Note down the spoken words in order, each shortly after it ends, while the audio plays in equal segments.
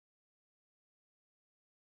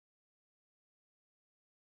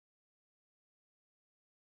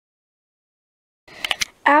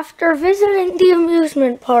After visiting the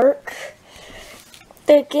amusement park,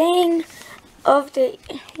 the gang of the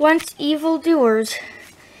once evil doers,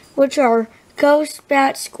 which are Ghost,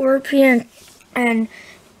 Bat, Scorpion, and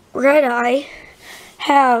Red Eye,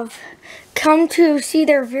 have come to see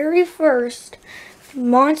their very first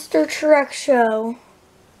monster truck show.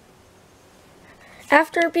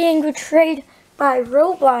 After being betrayed by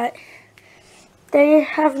Robot, they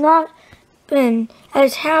have not been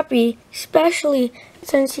as happy, especially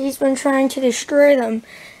since he's been trying to destroy them,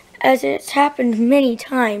 as it's happened many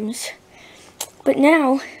times. But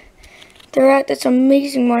now, they're at this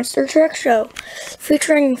amazing monster truck show,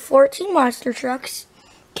 featuring 14 monster trucks: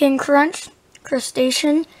 King Crunch,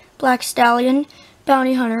 Crustacean, Black Stallion,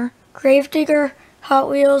 Bounty Hunter, Gravedigger, Hot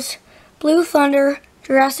Wheels, Blue Thunder,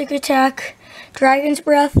 Jurassic Attack, Dragon's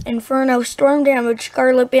Breath, Inferno, Storm Damage,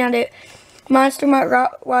 Scarlet Bandit, Monster Mutt,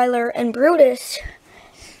 Rottweiler, and Brutus,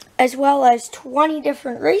 as well as 20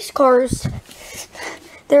 different race cars.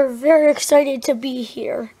 They're very excited to be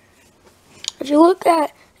here. If you look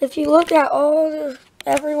at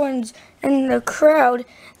everyone's in the crowd,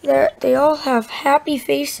 they all have happy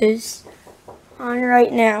faces on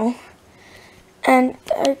right now, and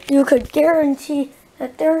you could guarantee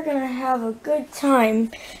that they're gonna have a good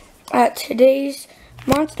time at today's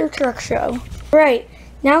monster truck show. Right,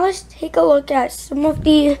 now let's take a look at some of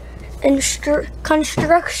the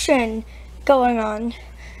construction going on.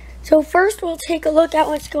 So first we'll take a look at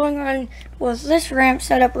what's going on with this ramp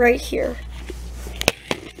setup right here.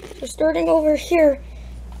 So starting over here,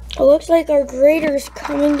 it looks like our grader's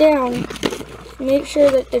coming down to make sure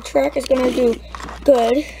that the track is going to do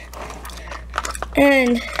good.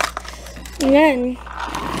 And then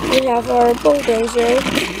we have our bulldozer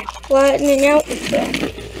flattening out the track,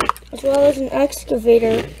 as well as an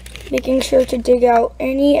excavator making sure to dig out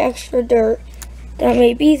any extra dirt that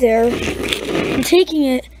may be there and taking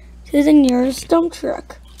it to the nearest dump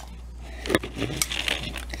truck,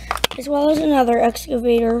 as well as another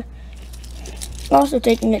excavator also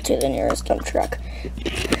taking it to the nearest dump truck.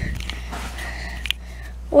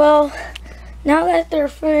 Well, now that they're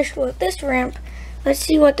finished with this ramp, let's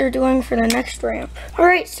see what they're doing for the next ramp.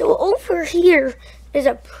 Alright, so over here is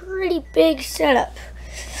a pretty big setup.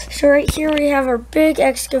 So right here we have our big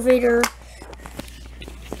excavator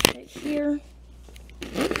right here,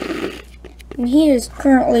 and he is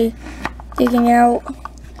currently digging out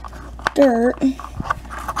dirt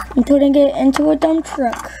and putting it into a dump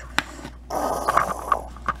truck.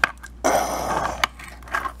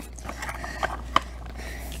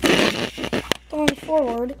 Going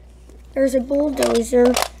forward, there's a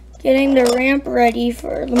bulldozer getting the ramp ready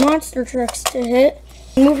for the monster trucks to hit.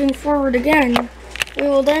 Moving forward again, we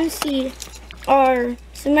will then see our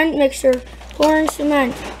cement mixer pouring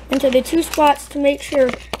cement into the 2 spots to make sure,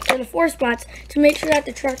 or the 4 spots, to make sure that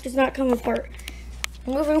the truck does not come apart.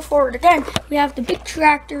 Moving forward again, we have the big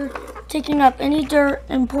tractor taking up any dirt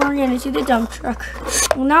and pouring it into the dump truck.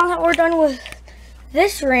 Well, now that we're done with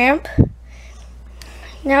this ramp,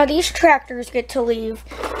 now these tractors get to leave.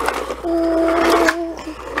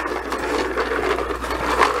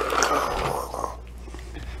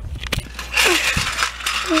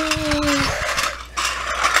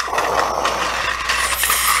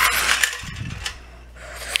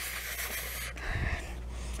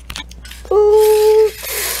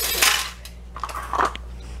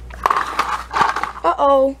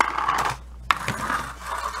 Uh-oh.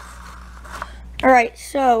 Alright,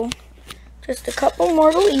 so just a couple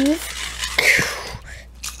more to leave.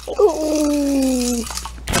 Ooh.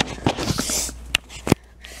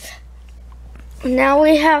 Now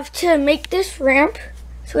we have to make this ramp.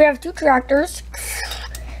 So we have 2 tractors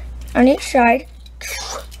on each side,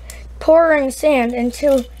 pouring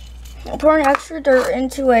extra dirt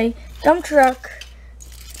into a dump truck.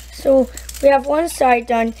 So we have one side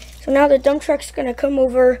done. So now the dump truck's gonna come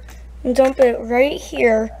over and dump it right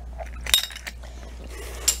here.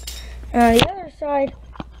 And on the other side,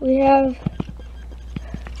 we have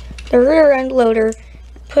the rear end loader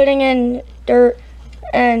putting in dirt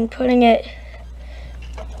and putting it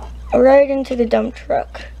right into the dump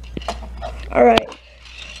truck. Alright.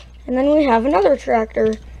 And then we have another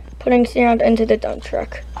tractor putting sand into the dump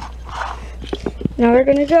truck. Now we're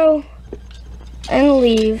gonna go and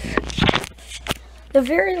leave. The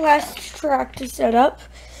very last track to set up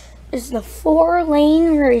is the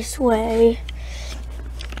 4-lane raceway.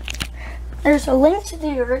 There's a link to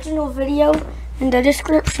the original video in the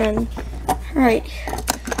description. Alright,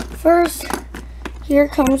 first, here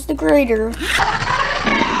comes the grader,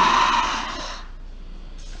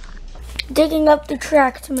 digging up the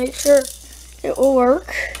track to make sure it will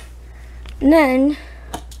work. And then,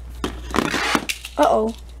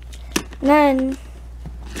 Uh-oh. And then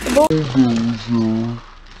the bulldozer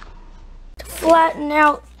to flatten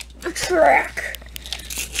out the track.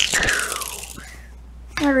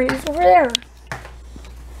 There he is over there.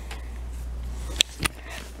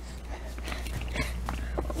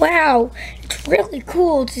 Wow, it's really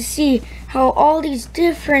cool to see how all these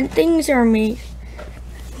different things are made.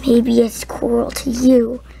 Maybe it's cool to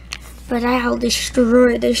you, but I'll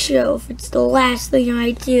destroy the show if it's the last thing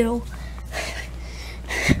I do.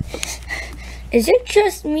 Is it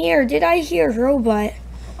just me, or did I hear robot?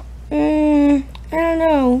 I don't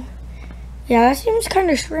know. Yeah, that seems kind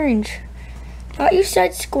of strange. Thought you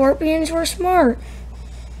said scorpions were smart.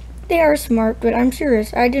 They are smart, but I'm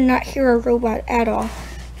serious. I did not hear a robot at all.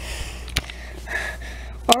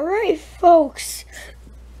 Alright, folks.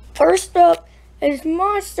 First up is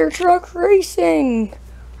monster truck racing.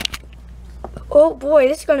 Oh boy,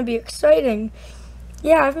 this is going to be exciting.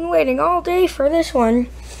 Yeah, I've been waiting all day for this one.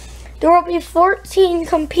 There will be 14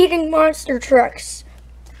 competing monster trucks.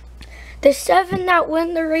 The 7 that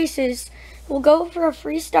win the races will go for a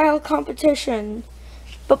freestyle competition.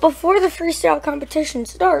 But before the freestyle competition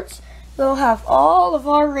starts, we'll have all of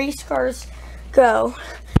our race cars go.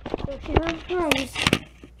 So here comes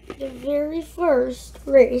the very first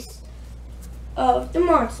race of the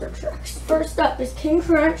monster trucks. First up is King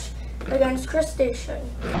Crunch against Crustacean.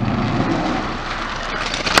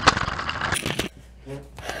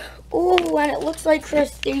 Ooh, and it looks like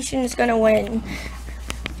Crustacean is gonna win.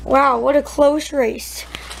 Wow, what a close race.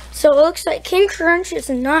 So it looks like King Crunch is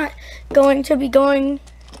not going to be going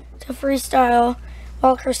to freestyle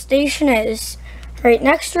while Crustacean is. Alright,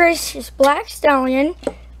 next race is Black Stallion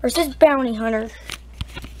versus Bounty Hunter.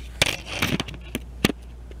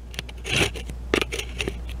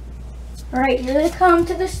 Alright, here they come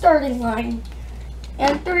to the starting line.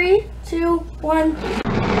 And 3, 2, 1.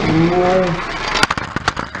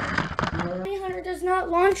 Bounty Hunter does not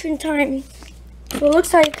launch in time. So it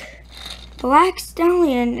looks like Black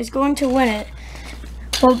Stallion is going to win it.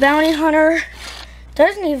 Well, Bounty Hunter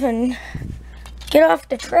doesn't even get off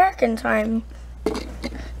the track in time.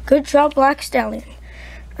 Good job, Black Stallion.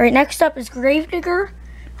 Alright, next up is Gravedigger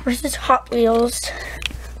versus Hot Wheels.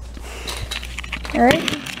 Alright.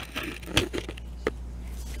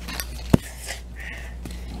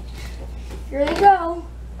 Here they go.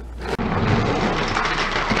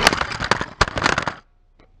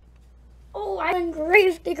 Oh, and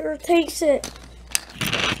Gravedigger takes it.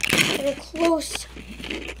 What a close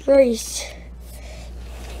race.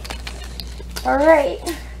 Alright.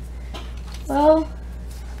 Well,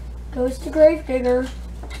 goes to Gravedigger.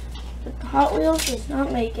 But Hot Wheels does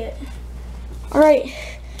not make it. Alright.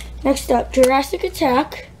 Next up, Jurassic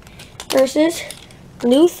Attack versus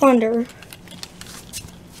Blue Thunder.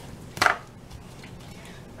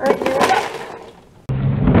 Alright, here we go.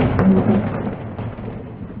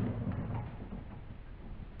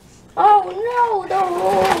 Oh no, the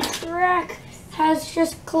whole track has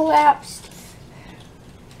just collapsed.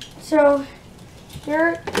 So,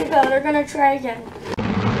 here we go, they're gonna try again.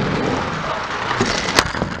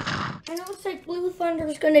 And it looks like Blue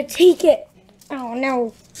Thunder's gonna take it. Oh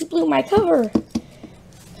no, he blew my cover.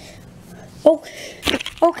 Oh,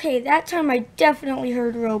 okay, that time I definitely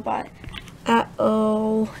heard robot.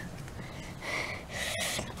 Uh-oh.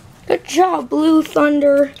 Good job, Blue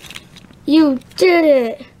Thunder. You did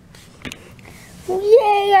it.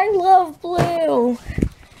 Yay, I love blue.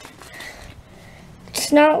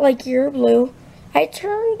 It's not like you're blue. I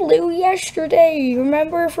turned blue yesterday,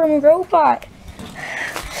 remember, from Robot.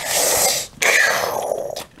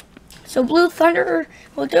 So Blue Thunder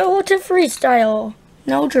will go to freestyle.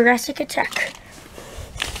 No Jurassic Attack.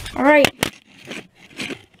 Alright.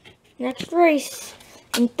 Next race.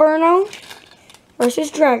 Inferno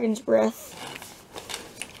versus Dragon's Breath.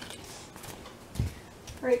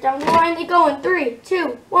 Alright, down the line they go in 3,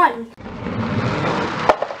 2, 1.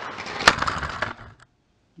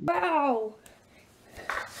 Wow.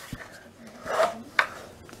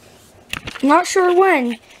 Not sure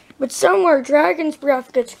when, but somewhere Dragon's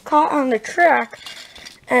Breath gets caught on the track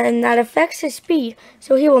and that affects his speed,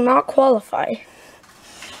 so he will not qualify.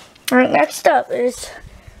 Alright, next up is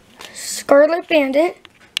Scarlet Bandit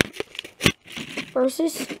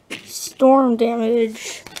versus Storm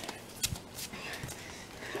Damage.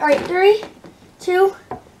 Alright, 3, 2,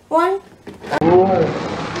 1.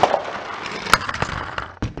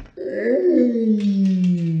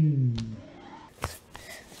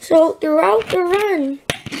 So throughout the run,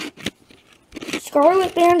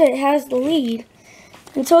 Scarlet Bandit has the lead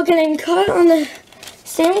until getting caught on the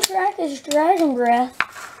same track as Dragon Breath,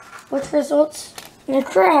 which results in a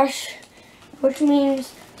crash, which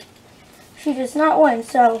means she does not win.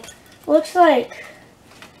 So, looks like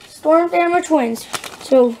Storm Damage wins.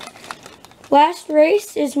 So, last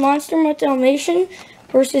race is Monster Mutt Dalmatian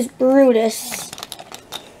versus Brutus.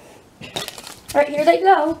 Alright, here they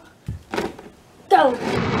go. Go!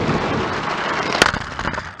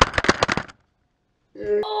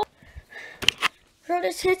 Oh.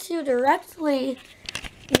 Brutus hits you directly.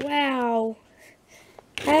 Wow.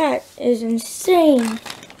 That is insane.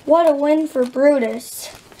 What a win for Brutus.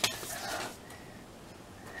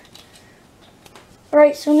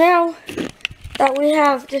 Alright, so now that we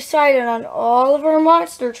have decided on all of our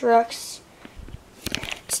monster trucks,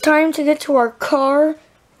 it's time to get to our car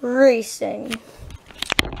racing.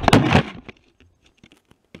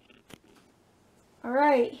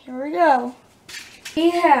 Alright, here we go.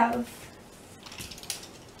 We have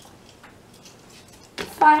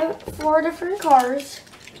 4 different cars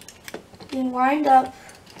being lined up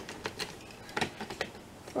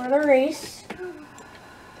for the race.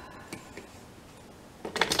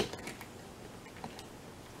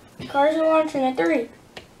 The cars are launching in 3,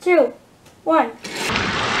 2, 1.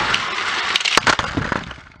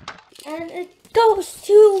 And it goes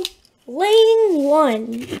to lane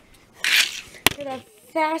 1 for the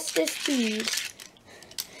fastest speed.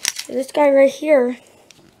 So this guy right here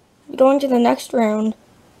going to the next round.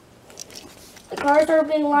 The cars are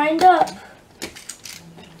being lined up.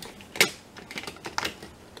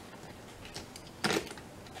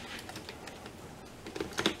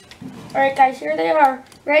 Alright guys, here they are.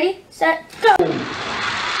 Ready, set, go!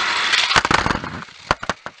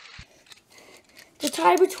 The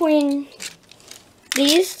tie between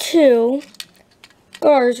these two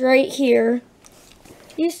cars right here.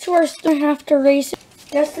 These two are still have to race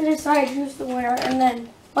just to decide who's the winner, and then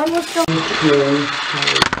one will still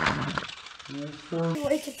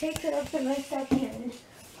wait to take it up in a second.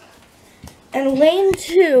 And lane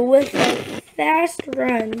 2 with a fast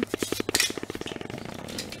run.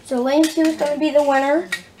 So lane 2 is going to be the winner.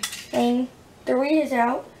 Lane 3 is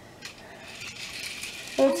out.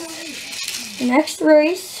 So it's the next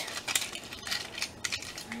race.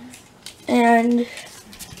 And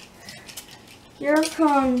here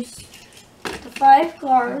comes the 5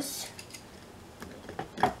 cars.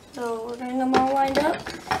 So we're getting them all lined up.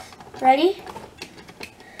 Ready?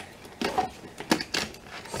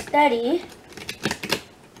 Steady.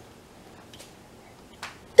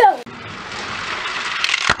 Go!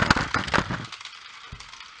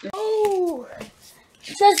 Oh!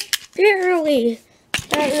 Just barely.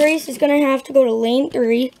 That race is going to have to go to lane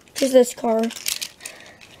 3, which is this car.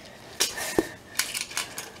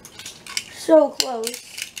 So close.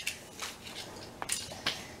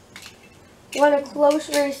 What a close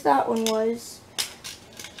race that one was.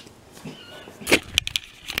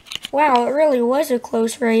 Wow, it really was a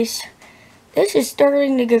close race. This is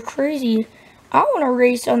starting to get crazy. I want to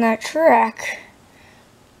race on that track.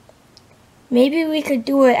 Maybe we could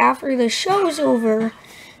do it after the show's over.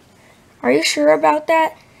 Are you sure about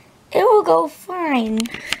that? It will go fine.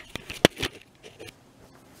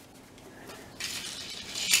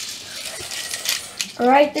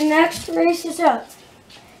 Alright, the next race is up.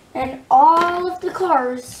 And all of the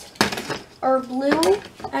cars are blue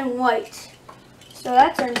and white. So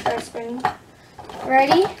that's interesting.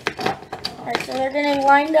 Ready? Alright, so they're getting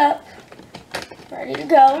lined up. Ready to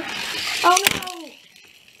go. Oh no!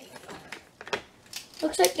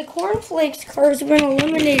 Looks like the cornflakes cars have been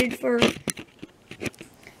eliminated for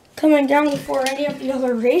coming down before any of the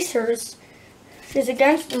other racers. It's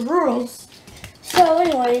against the rules. So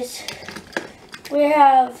anyways, we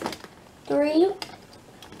have 3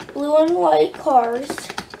 blue and white cars.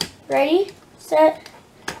 Ready, set,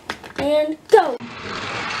 and go!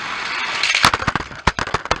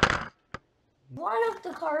 One of the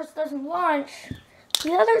cars doesn't launch.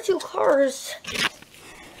 The other 2 cars,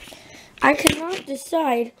 I cannot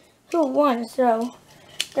decide who won, so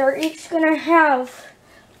they're each going to have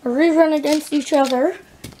a rerun against each other.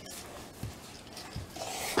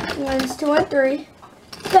 Lanes 2 and 3,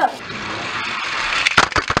 go!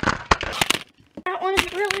 That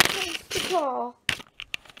one's really close to call,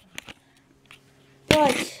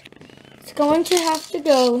 but it's going to have to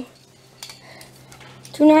go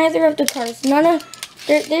to neither of the cars.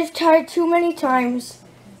 They've tied too many times,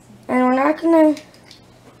 and we're not going to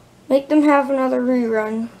make them have another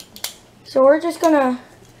rerun. So we're just going to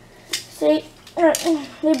say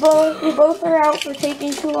they both are out for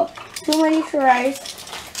taking too many tries.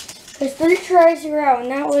 Because 3 tries are out,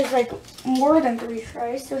 and that was like more than 3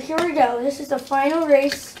 tries. So here we go. This is the final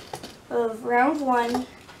race of round 1. And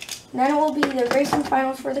then it will be the racing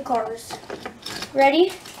finals for the cars.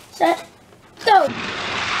 Ready, set, go!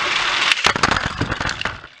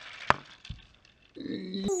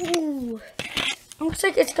 looks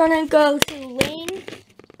like it's gonna go to lane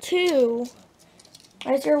 2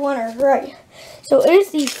 as your winner, right? So it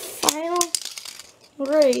is the final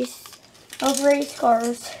race of race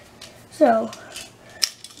cars. So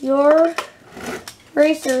your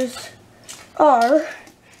racers are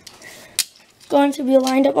going to be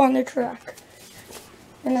lined up on the track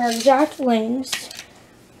in their exact lanes.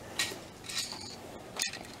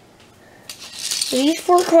 So these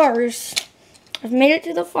 4 cars have made it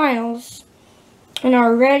to the finals and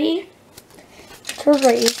are ready to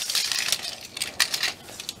race.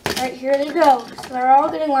 Alright, here they go. So they're all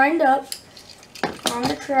getting lined up on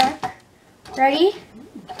the track. Ready,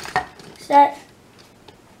 set,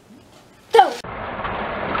 go!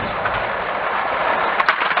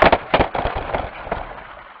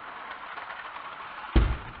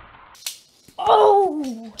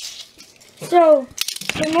 Oh! So,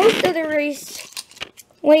 for most of the race,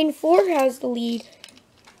 lane 4 has the lead,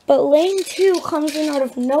 but lane 2 comes in out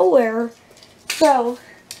of nowhere. So,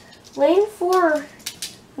 lane 4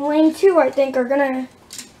 and lane 2, I think, are gonna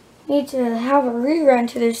need to have a rerun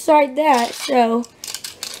to decide that. So,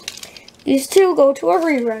 these 2 go to a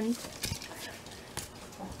rerun.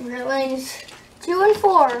 We're lanes 2 and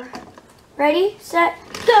 4. Ready, set,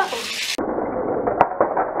 go!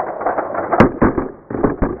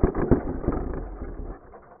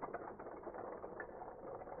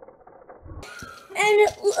 And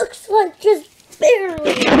it looks like just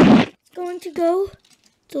barely it's going to go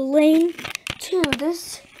to lane 2.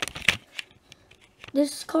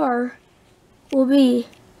 This car will be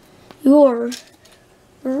your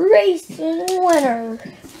racing winner.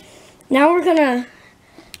 Now we're gonna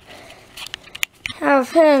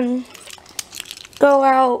have him go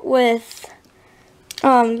out with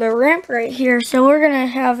the ramp right here. So we're gonna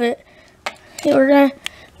have it. Well,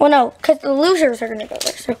 no, because the losers are gonna go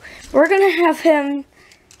there. So we're gonna have him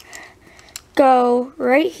go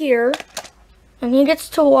right here, and he gets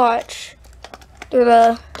to watch through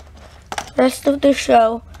the rest of the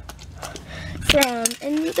show from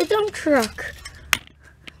in the dump truck.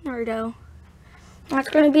 There we go. That's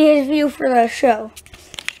going to be his view for the show.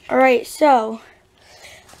 Alright, so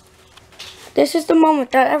this is the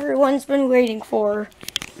moment that everyone's been waiting for.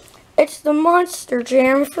 It's the Monster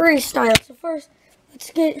Jam freestyle. So first, let's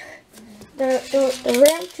get the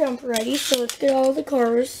ramp jump ready. So let's get all the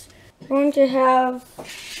cars. We're going to have,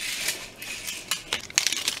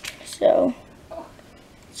 so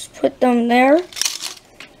let's put them there.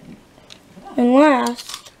 And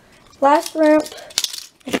last ramp,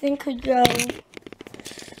 I think could go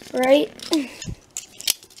right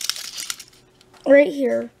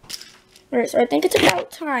here. Alright, so I think it's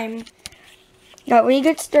about time that we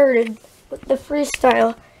get started with the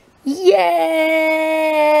freestyle. Yay!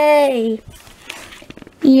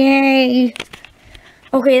 Yay!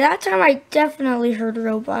 Okay, that time I definitely heard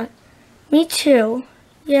robot. Me too.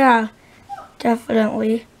 Yeah,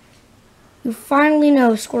 definitely. You finally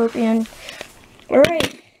know, Scorpion.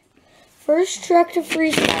 Alright, first truck to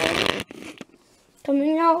freestyle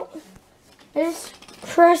coming out is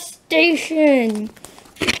Crustacean.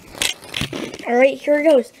 Alright, here it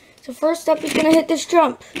goes. So first up, he's gonna hit this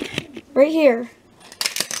jump right here.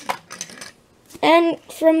 And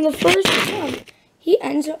from the first jump, he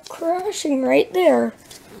ends up crashing right there.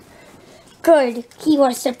 Good, he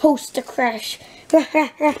was supposed to crash.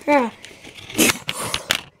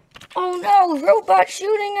 Oh no, robot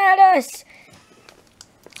shooting at us.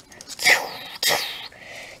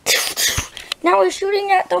 Now he's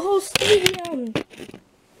shooting at the whole stadium.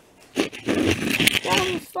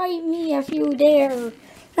 Come fight me if you dare.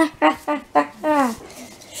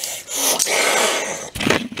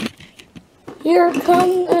 Here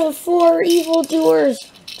come the 4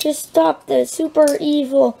 evildoers to stop the super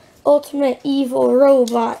evil, ultimate evil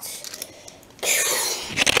robots.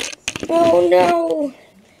 Oh no,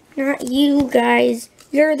 not you guys.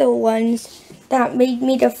 You're the ones that made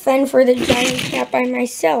me defend for the giant cat by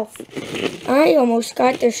myself. I almost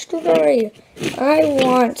got destroyed. I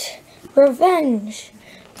want revenge.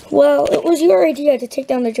 Well, it was your idea to take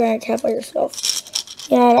down the giant cat by yourself.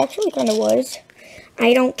 Yeah, it actually kind of was.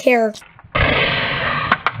 I don't care.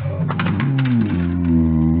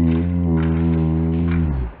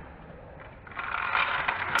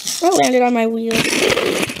 I landed on my wheel.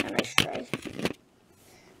 Nice try.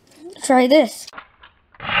 Try this.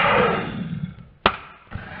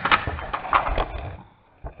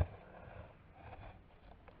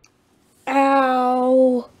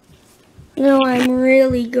 Ow. No, I'm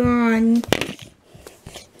really gone.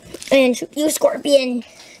 And shoot you, Scorpion.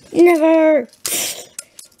 Never.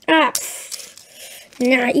 Ah.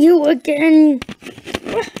 Not you again.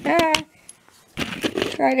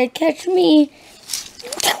 Try to catch me.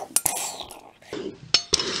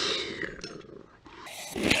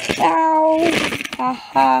 Ow!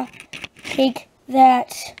 Haha. Take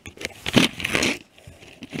that.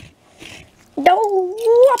 No!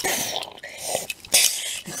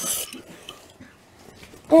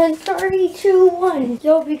 And 3, 2, 1,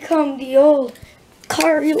 you'll become the old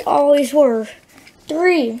car you always were.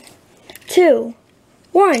 3, 2,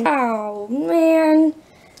 1. Oh man,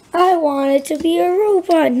 I wanted to be a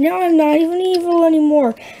robot. Now I'm not even evil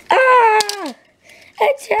anymore. Ah!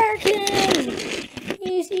 Attack him!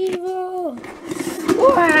 He's evil.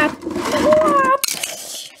 Whap! Whap!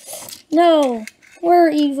 No, we're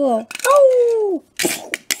evil. Oh!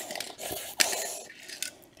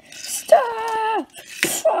 Stop!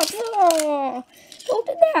 Oh, don't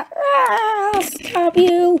do that. Ah, I'll stop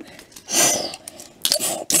you.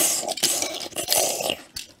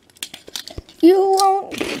 You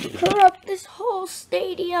won't corrupt this whole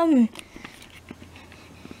stadium.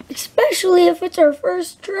 Especially if it's our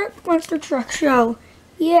first monster truck show.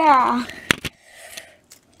 Yeah.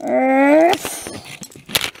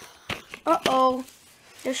 Uh-oh.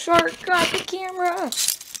 The shark got the camera.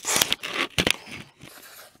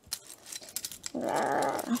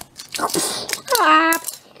 Ah.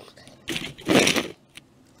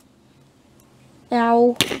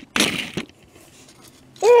 Ow.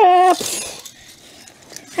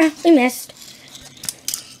 Ah, we missed.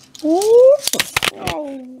 Ooh.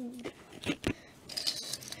 Oh.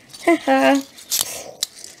 Haha.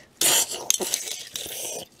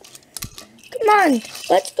 Come on,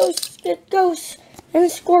 let's go get Ghost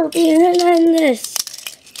and Scorpion and end this.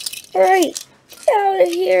 Alright, get out of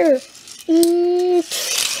here.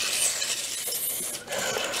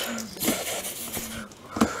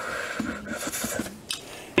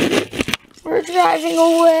 We're driving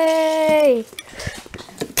away.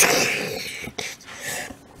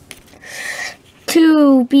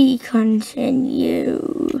 To be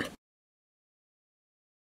continued.